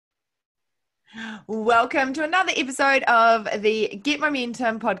Welcome to another episode of the Get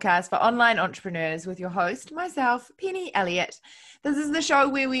Momentum podcast for online entrepreneurs with your host, myself, Penny Elliott. This is the show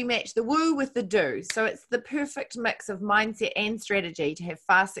where we match the woo with the do. So it's the perfect mix of mindset and strategy to have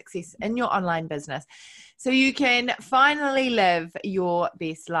fast success in your online business so you can finally live your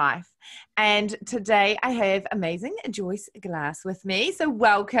best life. And today I have amazing Joyce Glass with me. So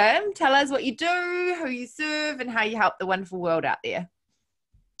welcome. Tell us what you do, who you serve, and how you help the wonderful world out there.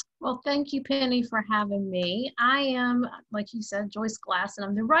 Well, thank you, Penny, for having me. I am, like you said, Joyce Glass, and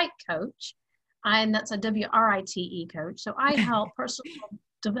I'm the Write Coach. And that's a WRITE coach. So I help personal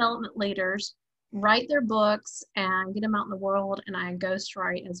development leaders write their books and get them out in the world, and I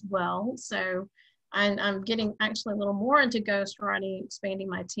ghostwrite as well. So I'm getting actually a little more into ghostwriting, expanding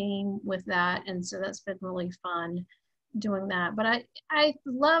my team with that. And so that's been really fun doing that. But I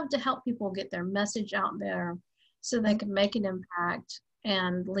love to help people get their message out there so they can make an impact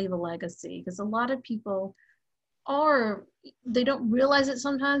and leave a legacy, because a lot of people they don't realize it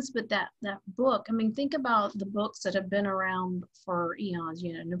sometimes, but that book, I mean, think about the books that have been around for eons,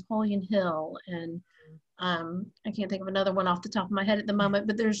 Napoleon Hill, and I can't think of another one off the top of my head at the moment,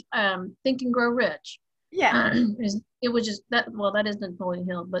 but there's Think and Grow Rich. Yeah. It was just that, well, that is Napoleon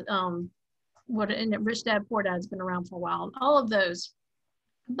Hill, but Rich Dad Poor Dad's been around for a while. All of those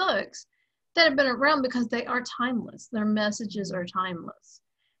books that have been around because they are timeless. Their messages are timeless.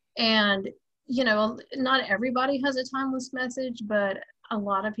 And, not everybody has a timeless message, but a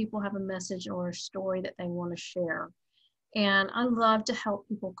lot of people have a message or a story that they want to share. And I love to help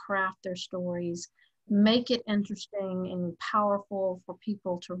people craft their stories, make it interesting and powerful for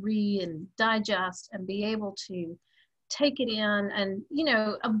people to read and digest and be able to take it in. And,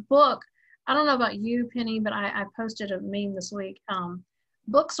 a book, I don't know about you, Penny, but I posted a meme this week.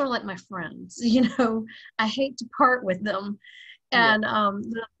 Books are like my friends, I hate to part with them. And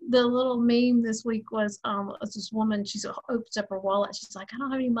the little meme this week was this woman, she opens up her wallet. She's like, I don't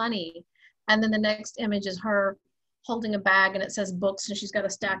have any money. And then the next image is her holding a bag and it says books, and she's got a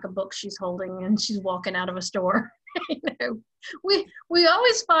stack of books she's holding, and she's walking out of a store. We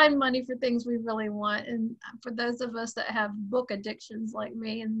always find money for things we really want. And for those of us that have book addictions like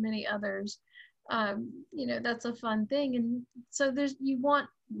me and many others, that's a fun thing. And so you want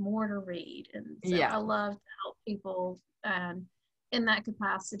more to read. And so I love to help people in that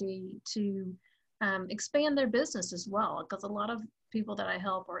capacity to expand their business as well. Because a lot of people that I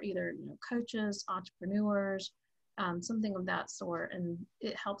help are either, coaches, entrepreneurs, something of that sort, and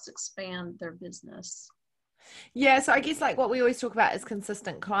it helps expand their business. Yeah. So I guess like what we always talk about is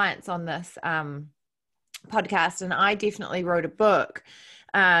consistent clients on this podcast. And I definitely wrote a book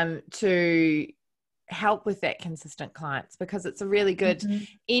to help with that consistent clients, because it's a really good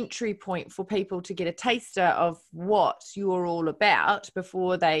entry point for people to get a taster of what you're all about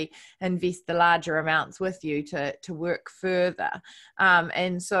before they invest the larger amounts with you to work further.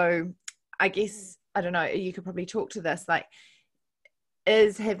 And so I guess, I don't know, you could probably talk to this, like,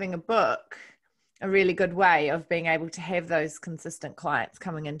 is having a book a really good way of being able to have those consistent clients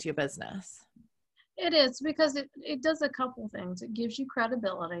coming into your business? It is, because it does a couple things. It gives you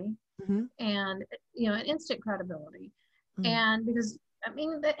credibility, and, an instant credibility. And because,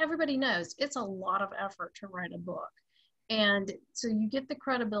 everybody knows it's a lot of effort to write a book. And so you get the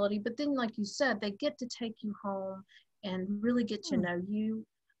credibility, but then, like you said, they get to take you home and really get to know you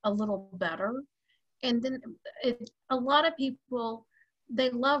a little better. And then a lot of people, they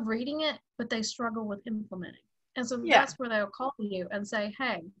love reading it, but they struggle with implementing. And so that's where they'll call you and say,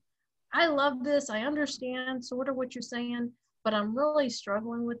 hey, I love this. I understand sort of what you're saying, but I'm really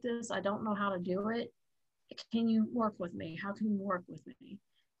struggling with this. I don't know how to do it. Can you work with me? How can you work with me?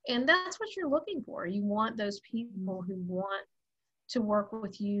 And that's what you're looking for. You want those people who want to work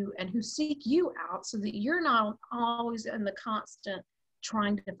with you and who seek you out, so that you're not always in the constant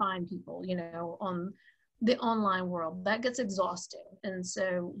trying to find people, on the online world. That gets exhausting. And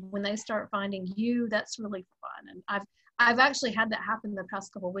so when they start finding you, that's really fun. And I've actually had that happen the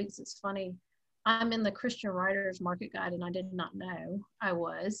past couple of weeks. It's funny. I'm in the Christian Writers Market Guide, and I did not know I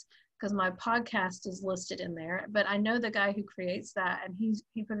was, because my podcast is listed in there. But I know the guy who creates that, and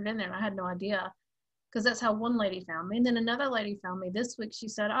he put it in there, and I had no idea, because that's how one lady found me. And then another lady found me this week. She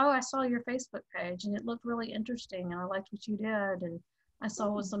said, oh, I saw your Facebook page, and it looked really interesting, and I liked what you did, and I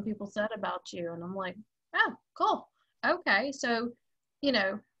saw what some people said about you. And I'm like, oh, cool. Okay. So,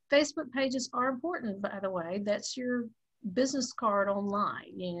 Facebook pages are important, by the way. That's your business card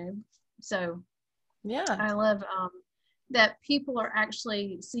online, so I love that people are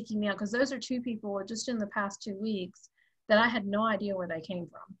actually seeking me out, because those are two people just in the past 2 weeks that I had no idea where they came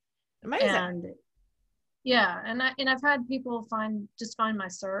from. Amazing. And Yeah, and I've had people find my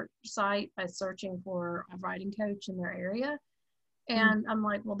search site by searching for a writing coach in their area. And I'm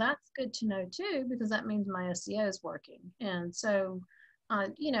like, well, that's good to know too, because that means my SEO is working. And so,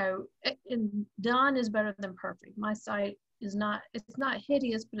 you know, and done is better than perfect. My site is not, it's not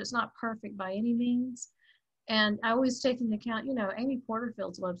hideous, but it's not perfect by any means. And I always take into account, you know, Amy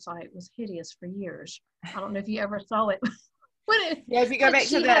Porterfield's website was hideous for years. I don't know if you ever saw it. Yeah, if you go But back to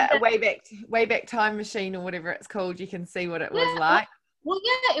she had the that, way back time machine or whatever it's called, you can see what it was yeah, like.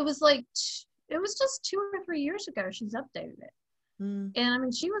 yeah, it was like, it was just 2 or 3 years ago she's updated it. And I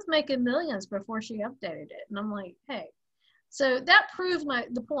mean, she was making millions before she updated it. And I'm like, hey, so that proves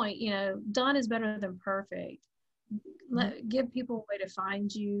the point, you know, done is better than perfect. Give people a way to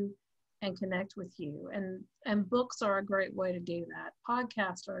find you and connect with you. And books are a great way to do that.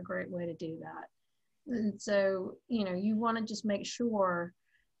 Podcasts are a great way to do that. And so, you know, you want to just make sure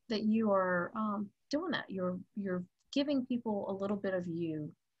that you are doing that. You're giving people a little bit of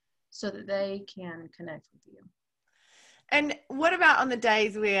you so that they can connect with you. And what about on the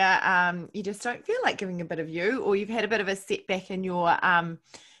days where you just don't feel like giving a bit of you, or you've had a bit of a setback in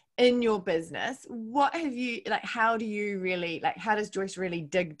your business? What have you, like, how do you really, like, how does Joyce really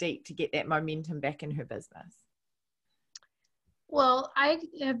dig deep to get that momentum back in her business? Well, I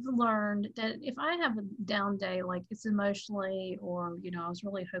have learned that if I have a down day, like it's emotionally, or, you know, I was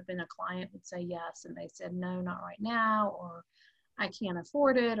really hoping a client would say yes and they said no, not right now, or I can't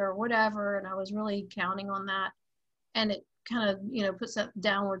afford it, or whatever. And I was really counting on that. And it kind of, you know, puts that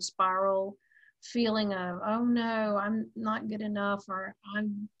downward spiral feeling of, oh no, I'm not good enough, or I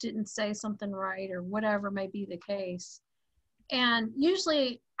didn't say something right, or whatever may be the case. And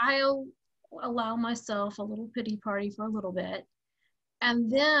usually I'll allow myself a little pity party for a little bit.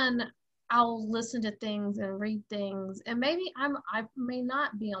 And then I'll listen to things and read things. And maybe I may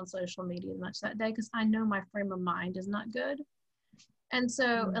not be on social media much that day because I know my frame of mind is not good. And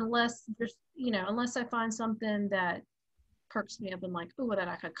so unless there's, you know, unless I find something that perks me up and like, oh, that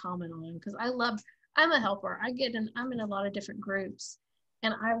I could comment on, because I'm a helper. I'm in a lot of different groups,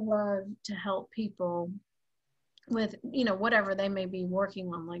 and I love to help people with, you know, whatever they may be working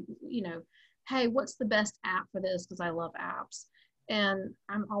on, like, you know, hey, what's the best app for this? Because I love apps. And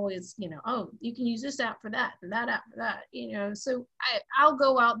I'm always, you know, oh, you can use this app for that and that app for that, you know. So I'll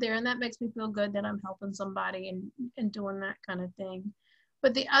go out there, and that makes me feel good that I'm helping somebody and doing that kind of thing.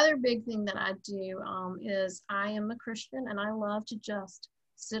 But the other big thing that I do is I am a Christian, and I love to just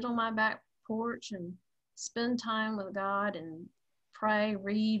sit on my back porch and spend time with God and pray,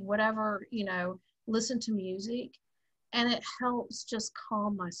 read, whatever, you know, listen to music. And it helps just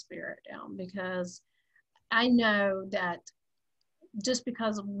calm my spirit down, because I know that just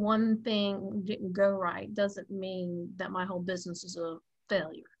because one thing didn't go right doesn't mean that my whole business is a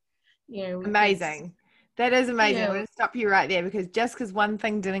failure. You know, Amazing. That is amazing. You I'm know, going to stop you right there, because just because one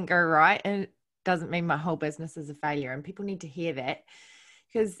thing didn't go right, and it doesn't mean my whole business is a failure. And people need to hear that,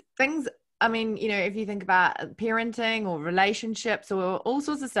 because things, I mean, you know, if you think about parenting or relationships or all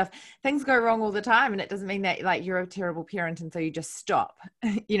sorts of stuff, things go wrong all the time. And it doesn't mean that like you're a terrible parent and so you just stop,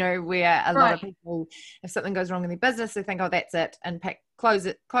 you know, where a lot of right. people, if something goes wrong in their business, they think, oh, that's it, and close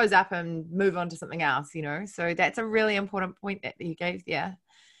up and move on to something else, you know. So that's a really important point that you gave. Yeah.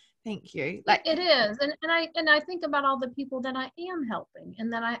 Thank you. Like, It is. And I think about all the people that I am helping,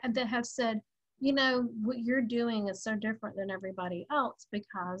 and that have said, you know, what you're doing is so different than everybody else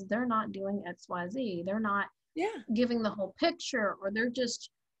because they're not doing XYZ. They're not yeah. giving the whole picture, or they're just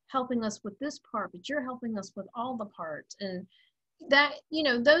helping us with this part, but you're helping us with all the parts. And that, you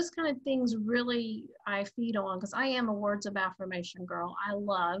know, those kind of things really I feed on, because I am a words of affirmation girl. I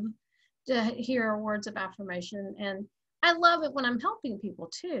love to hear words of affirmation, and I love it when I'm helping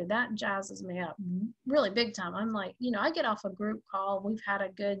people too. That jazzes me up really big time. I'm like, you know, I get off a group call, we've had a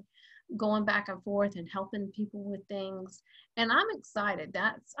good going back and forth and helping people with things, and I'm excited.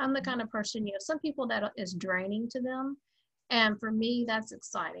 I'm the kind of person, you know, some people that is draining to them, and for me that's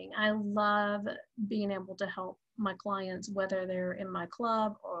exciting. I love being able to help my clients, whether they're in my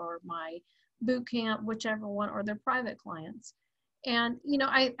club or my boot camp, whichever one, or they're private clients. And, you know,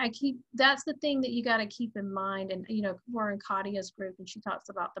 I keep, that's the thing that you got to keep in mind. And, you know, we're in Kadia's group, and she talks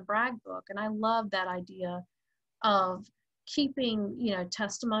about the brag book. And I love that idea of keeping, you know,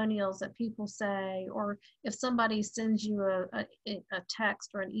 testimonials that people say, or if somebody sends you a text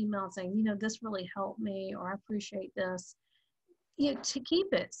or an email saying, you know, this really helped me, or I appreciate this, you know, to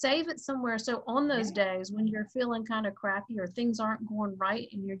keep it, save it somewhere. So on those days when you're feeling kind of crappy or things aren't going right,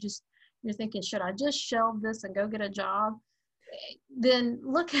 and you're thinking, should I just shelve this and go get a job? Then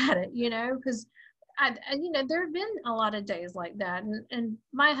look at it, you know, because there have been a lot of days like that. And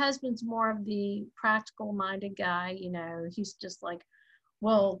my husband's more of the practical minded guy. He's just like,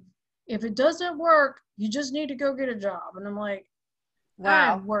 well, if it doesn't work, you just need to go get a job. And I'm like,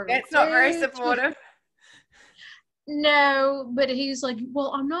 wow, that's not very supportive. No, but he's like,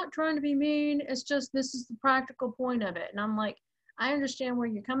 well, I'm not trying to be mean. It's just, this is the practical point of it. And I'm like, I understand where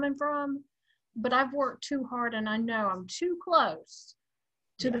you're coming from, but I've worked too hard and I know I'm too close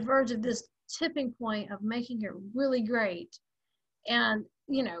to the verge of this tipping point of making it really great. And,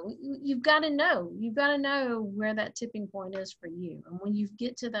 you've got to know where that tipping point is for you. And when you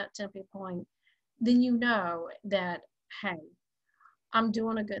get to that tipping point, then you know that, hey, I'm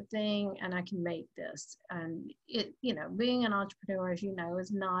doing a good thing and I can make this. And being an entrepreneur, as you know,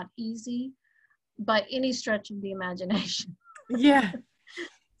 is not easy by any stretch of the imagination. Yeah.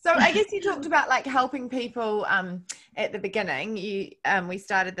 So I guess you talked about like helping people at the beginning. We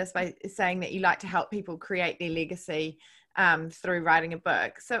started this by saying that you like to help people create their legacy through writing a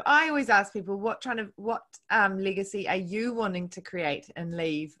book. So I always ask people, what legacy are you wanting to create and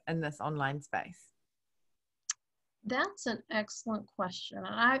leave in this online space? That's an excellent question.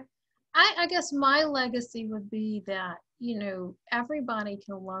 I guess my legacy would be that, everybody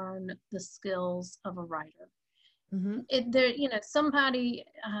can learn the skills of a writer. Mm-hmm. Somebody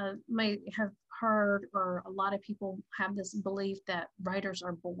may have heard, or a lot of people have this belief that writers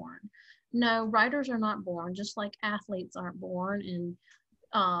are born. No, writers are not born, just like athletes aren't born,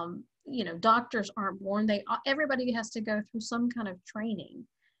 and doctors aren't born. Everybody has to go through some kind of training,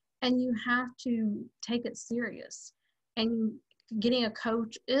 and you have to take it serious. And getting a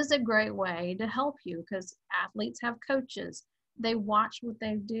coach is a great way to help you, because athletes have coaches. They watch what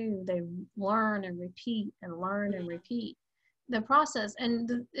they do. They learn and repeat and learn and repeat the process.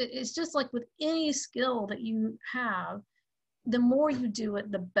 And it's just like with any skill that you have, the more you do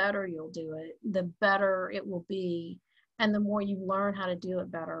it, the better you'll do it, the better it will be. And the more you learn how to do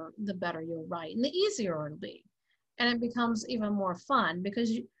it better, the better you'll write, and the easier it'll be. And it becomes even more fun,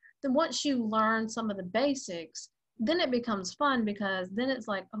 because then once you learn some of the basics, then it becomes fun, because then it's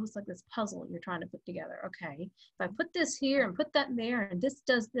like, oh, it's like this puzzle you're trying to put together. Okay, if I put this here and put that there, and this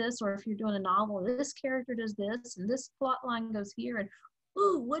does this, or if you're doing a novel, this character does this, and this plot line goes here, and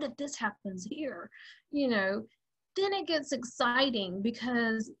ooh, what if this happens here? Then it gets exciting,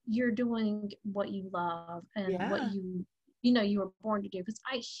 because you're doing what you love and what you were born to do. Because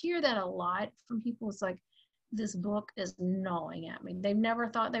I hear that a lot from people. It's like, this book is gnawing at me. They've never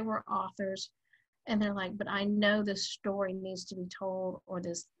thought they were authors. And they're like, but I know this story needs to be told, or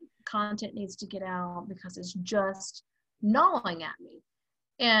this content needs to get out, because it's just gnawing at me.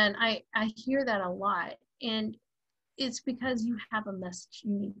 And I hear that a lot. And it's because you have a message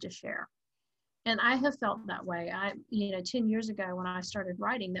you need to share. And I have felt that way. 10 years ago when I started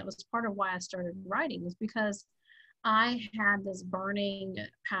writing, that was part of why I started writing, was because I had this burning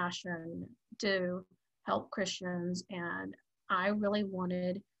passion to help Christians. And I really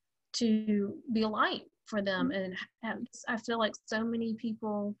wanted to be a light for them. And I feel like so many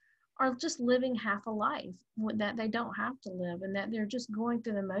people are just living half a life that they don't have to live, and that they're just going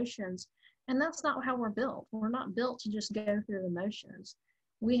through the motions. And that's not how we're built. We're not built to just go through the motions.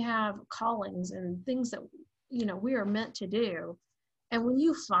 We have callings and things that, we are meant to do. And when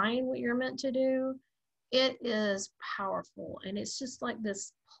you find what you're meant to do, it is powerful. And it's just like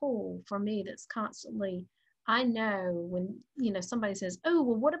this pull for me that's constantly, I know when, somebody says, oh,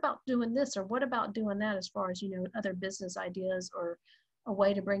 well, what about doing this, or what about doing that, as far as, other business ideas or a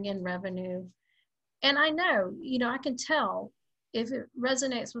way to bring in revenue. And I know, I can tell if it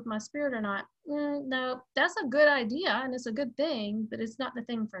resonates with my spirit or not. No, that's a good idea and it's a good thing, but it's not the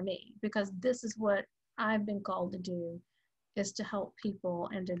thing for me, because this is what I've been called to do, is to help people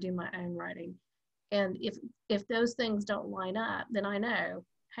and to do my own writing. And if those things don't line up, then I know,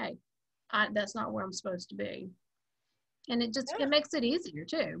 hey, that's not where I'm supposed to be. And it just, it makes it easier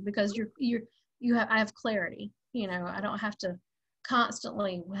too, because I have clarity. I don't have to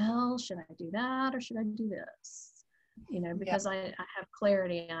constantly, well, should I do that or should I do this? Because I have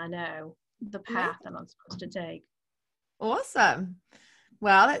clarity. I know the path that I'm supposed to take. Awesome.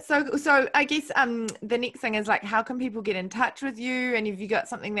 Well, that's so I guess the next thing is like, how can people get in touch with you? And have you got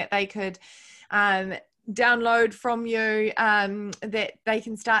something that they could download from you that they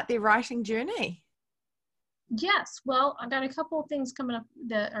can start their writing journey? Yes. Well, I've got a couple of things coming up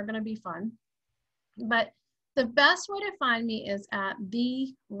that are going to be fun, but the best way to find me is at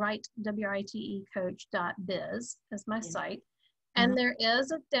WRITE coach.biz is my site. And there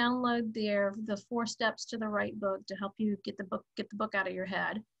is a download there, the 4 steps to the right book, to help you get the book out of your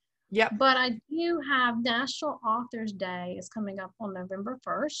head. Yep. But I do have National Authors Day is coming up on November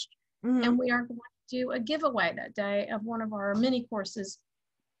 1st. And we are going do a giveaway that day of one of our mini courses.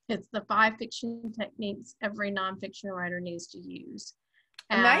 It's the 5 fiction techniques every nonfiction writer needs to use.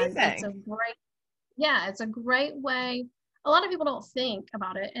 And it's a great way. A lot of people don't think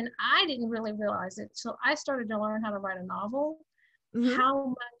about it, and I didn't really realize it till I started to learn how to write a novel. How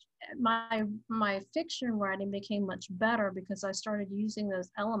much my fiction writing became much better because I started using those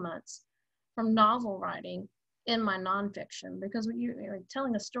elements from novel writing in my nonfiction. Because when you're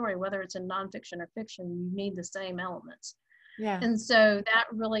telling a story, whether it's in nonfiction or fiction, you need the same elements. Yeah. And so that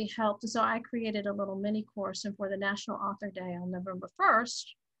really helped. So I created a little mini course, and for the National Author Day on November 1st,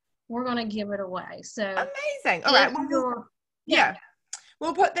 we're going to give it away. So amazing. All right. Well,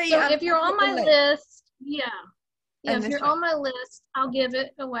 we'll put the. So if you're on my list, if you're on my list, I'll give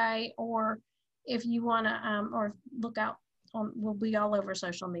it away. Or if you want to, or look out on, we'll be all over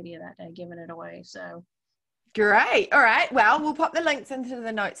social media that day giving it away. So. Great. All right. Well, we'll pop the links into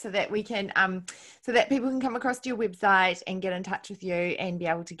the notes so that we can, so that people can come across to your website and get in touch with you and be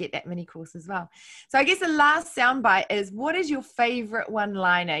able to get that mini course as well. So I guess the last soundbite is, what is your favorite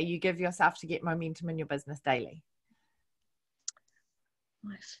one-liner you give yourself to get momentum in your business daily?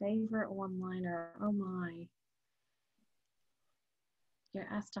 My favorite one-liner. Oh my. You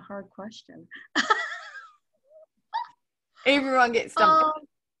asked a hard question. Everyone gets stumped.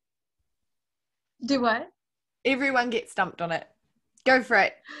 Do what? Everyone gets stumped on it. Go for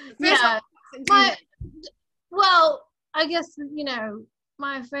it. Well, I guess,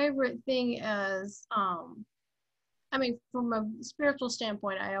 my favorite thing is, from a spiritual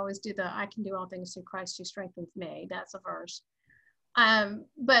standpoint, I always do I can do all things through Christ who strengthens me. That's a verse.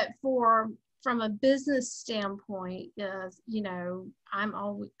 But from a business standpoint, is, I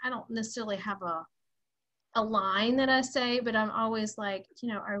don't necessarily have a line that I say, but I'm always like,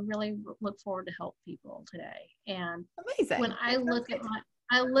 I really look forward to help people today. And amazing. When I look at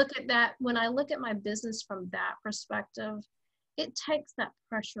my business from that perspective, it takes that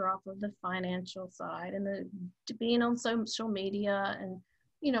pressure off of the financial side and being on social media and,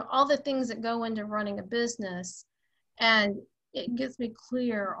 all the things that go into running a business. And it gets me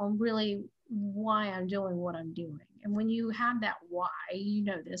clear on really why I'm doing what I'm doing. And when you have that why,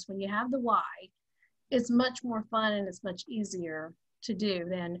 when you have the why, it's much more fun and it's much easier to do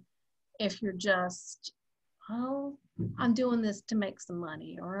than if you're just, I'm doing this to make some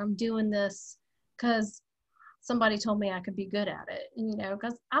money, or I'm doing this because somebody told me I could be good at it.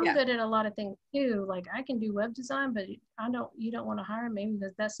 Because I'm good at a lot of things too. Like I can do web design, but you don't want to hire me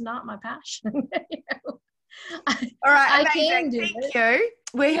because that's not my passion. All right, amazing. Thank you.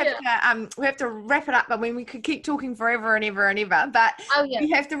 We have to wrap it up. I mean, we could keep talking forever and ever and ever, but we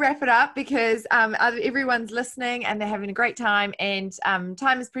have to wrap it up because everyone's listening and they're having a great time, and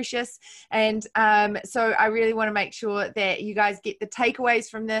time is precious. And so I really want to make sure that you guys get the takeaways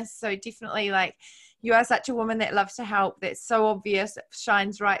from this. So definitely, you are such a woman that loves to help. That's so obvious. It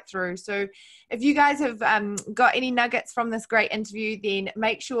shines right through. So if you guys have got any nuggets from this great interview, then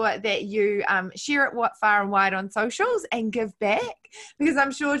make sure that you share it far and wide on socials and give back, because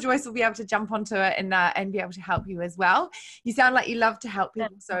I'm sure Joyce will be able to jump onto it and be able to help you as well. You sound like you love to help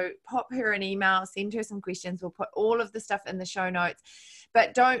people. So pop her an email, send her some questions. We'll put all of the stuff in the show notes.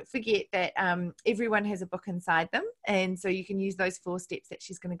 But don't forget that everyone has a book inside them. And so you can use those 4 steps that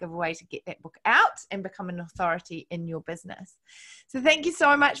she's going to give away to get that book out and become an authority in your business. So thank you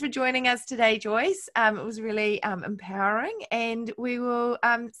so much for joining us today, Joyce. It was really empowering, and we will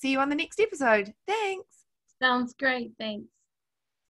see you on the next episode. Thanks. Sounds great. Thanks.